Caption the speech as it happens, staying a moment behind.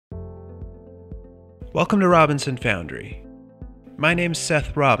Welcome to Robinson Foundry. My name's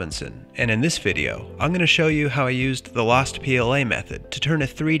Seth Robinson, and in this video, I'm going to show you how I used the lost PLA method to turn a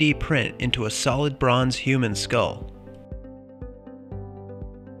 3D print into a solid bronze human skull.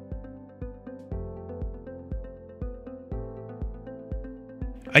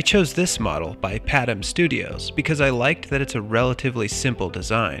 I chose this model by Patina Studios because I liked that it's a relatively simple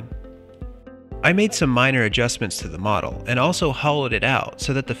design. I made some minor adjustments to the model and also hollowed it out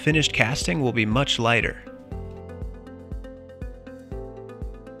so that the finished casting will be much lighter.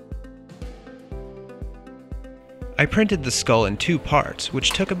 I printed the skull in 2 parts,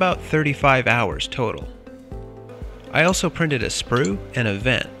 which took about 35 hours total. I also printed a sprue and a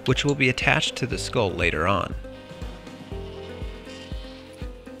vent, which will be attached to the skull later on.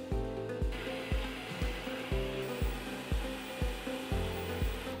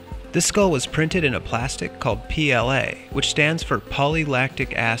 This skull was printed in a plastic called PLA, which stands for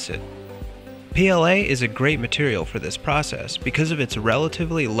polylactic acid. PLA is a great material for this process because of its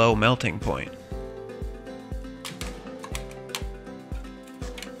relatively low melting point.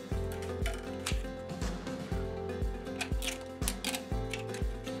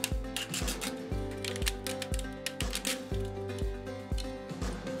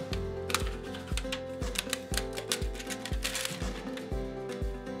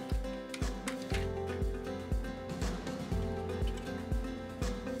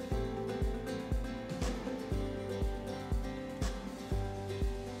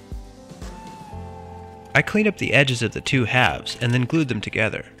 I cleaned up the edges of the 2 halves and then glued them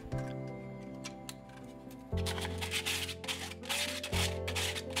together.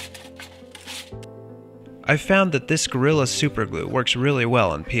 I've found that this Gorilla superglue works really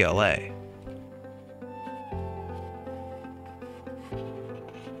well on PLA.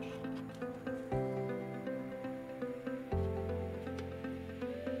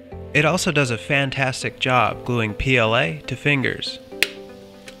 It also does a fantastic job gluing PLA to fingers.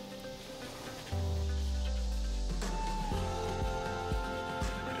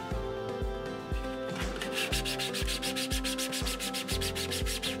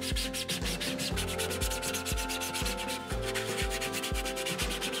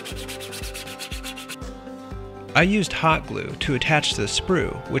 I used hot glue to attach the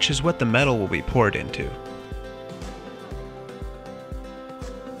sprue, which is what the metal will be poured into.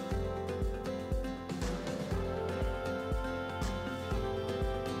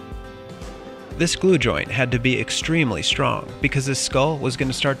 This glue joint had to be extremely strong because this skull was going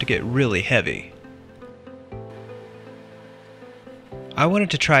to start to get really heavy. I wanted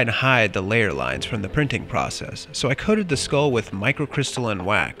to try and hide the layer lines from the printing process, so I coated the skull with microcrystalline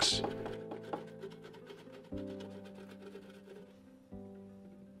wax.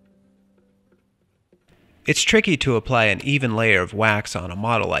 It's tricky to apply an even layer of wax on a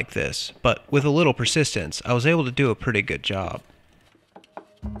model like this, but with a little persistence, I was able to do a pretty good job.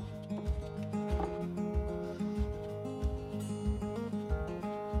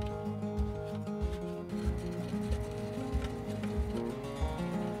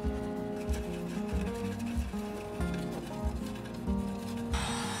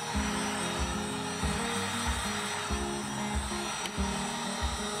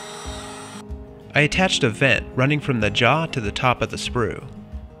 I attached a vent running from the jaw to the top of the sprue.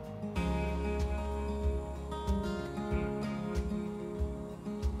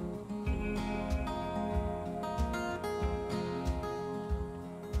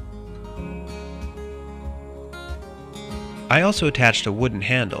 I also attached a wooden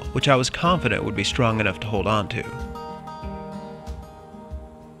handle, which I was confident would be strong enough to hold on to.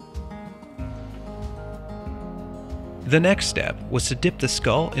 The next step was to dip the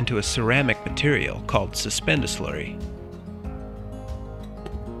skull into a ceramic material called Suspendaslurry.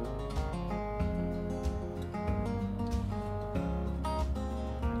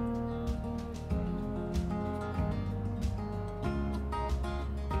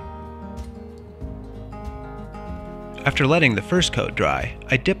 After letting the first coat dry,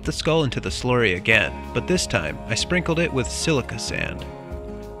 I dipped the skull into the slurry again, but this time I sprinkled it with silica sand.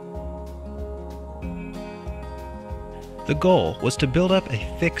 The goal was to build up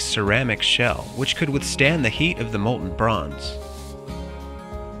a thick ceramic shell which could withstand the heat of the molten bronze.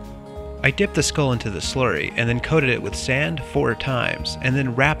 I dipped the skull into the slurry and then coated it with sand 4 times and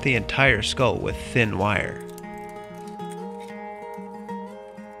then wrapped the entire skull with thin wire.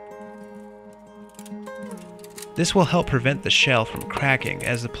 This will help prevent the shell from cracking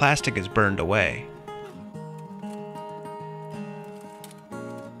as the plastic is burned away.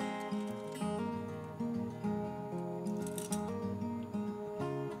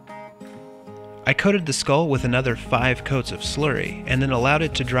 I coated the skull with another 5 coats of slurry and then allowed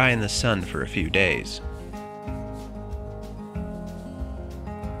it to dry in the sun for a few days.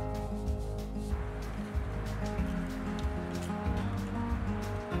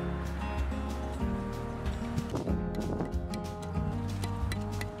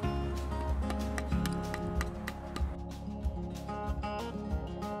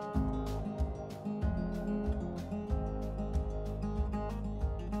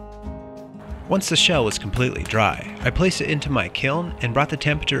 Once the shell was completely dry, I placed it into my kiln and brought the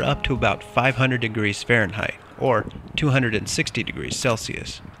temperature up to about 500 degrees Fahrenheit, or 260 degrees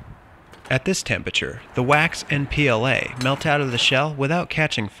Celsius. At this temperature, the wax and PLA melt out of the shell without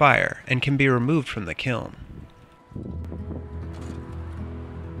catching fire and can be removed from the kiln.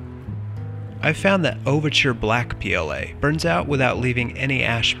 I've found that Overture Black PLA burns out without leaving any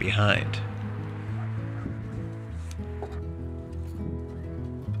ash behind.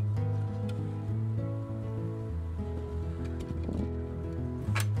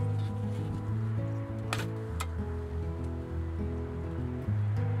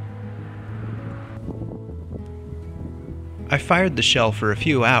 I fired the shell for a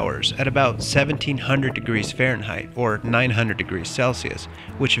few hours at about 1700 degrees Fahrenheit or 900 degrees Celsius,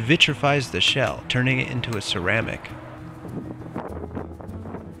 which vitrifies the shell, turning it into a ceramic.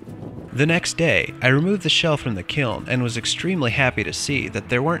 The next day, I removed the shell from the kiln and was extremely happy to see that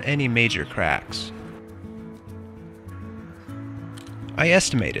there weren't any major cracks. I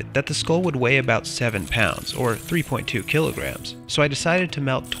estimated that the skull would weigh about 7 pounds or 3.2 kilograms, so I decided to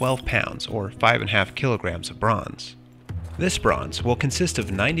melt 12 pounds or 5.5 kilograms of bronze. This bronze will consist of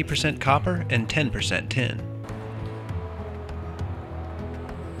 90% copper and 10% tin.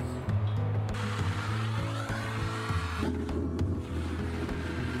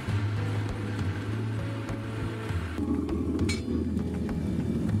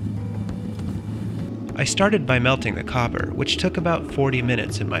 I started by melting the copper, which took about 40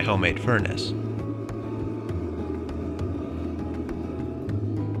 minutes in my homemade furnace.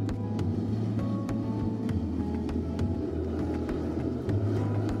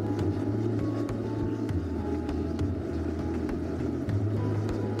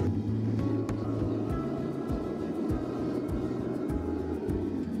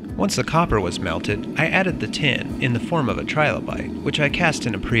 Once the copper was melted, I added the tin in the form of a trilobite, which I cast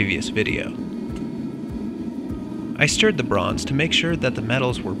in a previous video. I stirred the bronze to make sure that the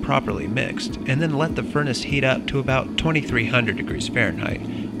metals were properly mixed, and then let the furnace heat up to about 2300 degrees Fahrenheit,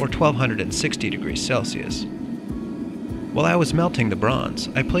 or 1260 degrees Celsius. While I was melting the bronze,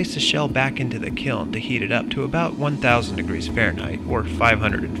 I placed the shell back into the kiln to heat it up to about 1000 degrees Fahrenheit, or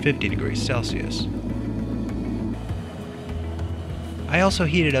 550 degrees Celsius. I also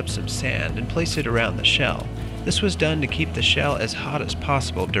heated up some sand and placed it around the shell. This was done to keep the shell as hot as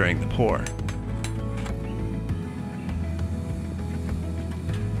possible during the pour.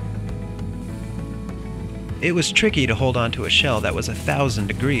 It was tricky to hold onto a shell that was 1000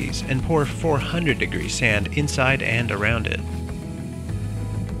 degrees and pour 400 degree sand inside and around it.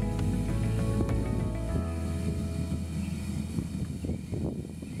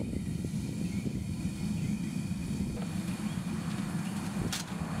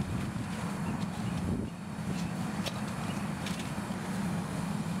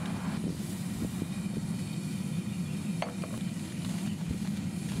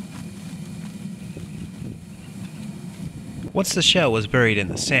 Once the shell was buried in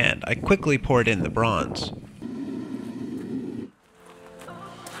the sand, I quickly poured in the bronze.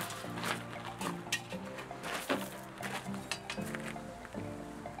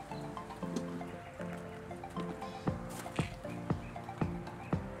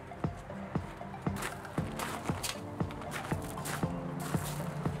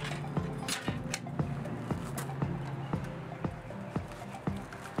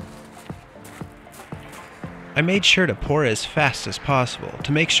 I made sure to pour as fast as possible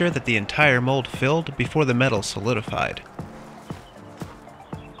to make sure that the entire mold filled before the metal solidified.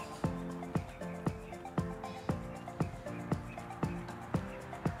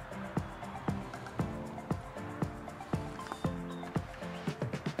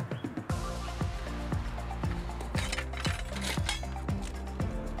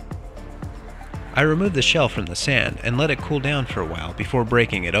 I removed the shell from the sand and let it cool down for a while before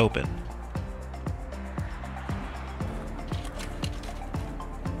breaking it open.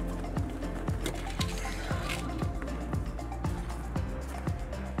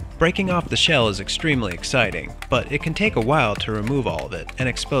 Breaking off the shell is extremely exciting, but it can take a while to remove all of it and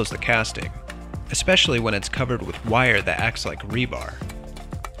expose the casting, especially when it's covered with wire that acts like rebar.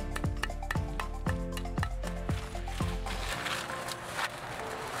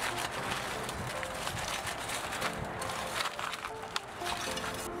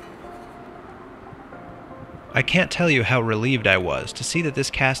 I can't tell you how relieved I was to see that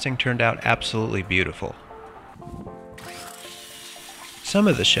this casting turned out absolutely beautiful. Some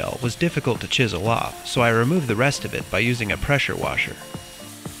of the shell was difficult to chisel off, so I removed the rest of it by using a pressure washer.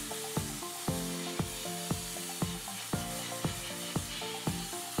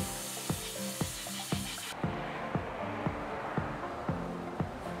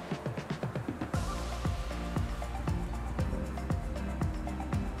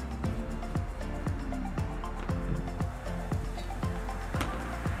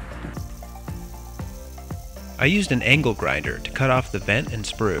 I used an angle grinder to cut off the vent and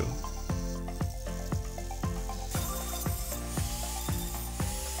sprue.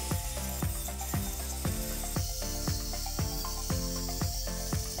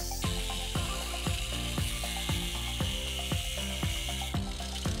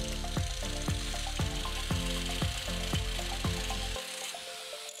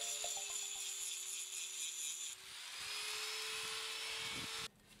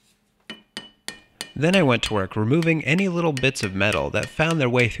 Then I went to work removing any little bits of metal that found their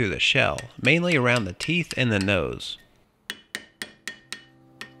way through the shell, mainly around the teeth and the nose.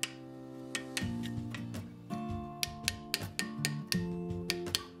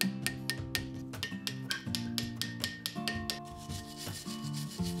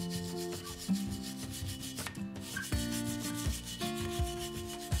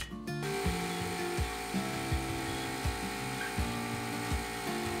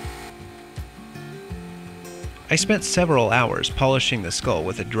 I spent several hours polishing the skull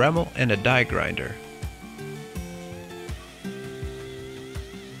with a dremel and a die grinder.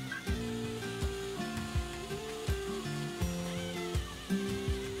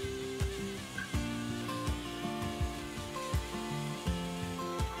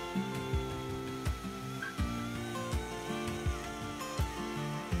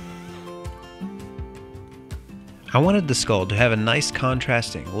 I wanted the skull to have a nice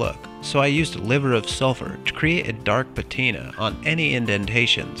contrasting look, so I used liver of sulfur to create a dark patina on any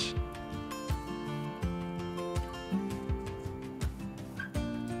indentations.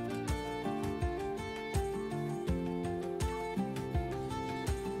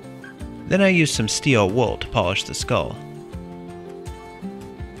 Then I used some steel wool to polish the skull.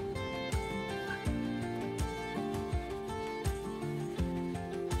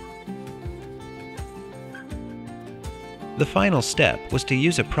 The final step was to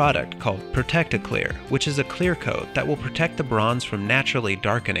use a product called Protect-A-Clear, which is a clear coat that will protect the bronze from naturally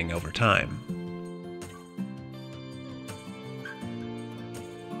darkening over time.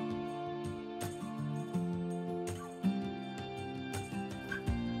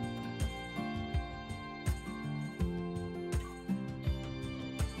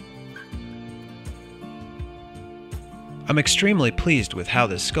 I'm extremely pleased with how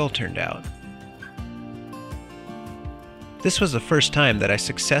this skull turned out. This was the first time that I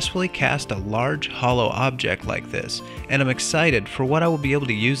successfully cast a large, hollow object like this, and I'm excited for what I will be able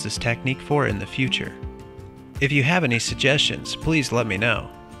to use this technique for in the future. If you have any suggestions, please let me know.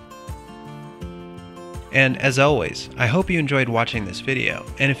 And as always, I hope you enjoyed watching this video,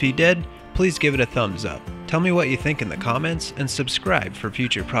 and if you did, please give it a thumbs up. Tell me what you think in the comments, and subscribe for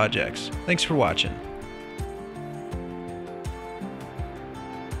future projects. Thanks for watching.